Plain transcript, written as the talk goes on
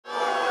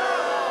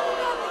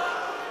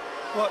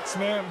Lutz,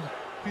 man,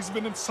 he's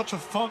been in such a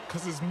funk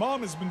because his mom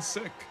has been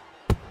sick.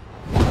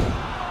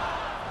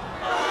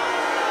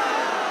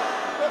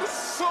 That is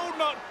so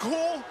not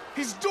cool.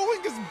 He's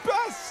doing his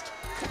best.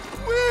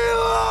 We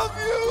love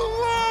you!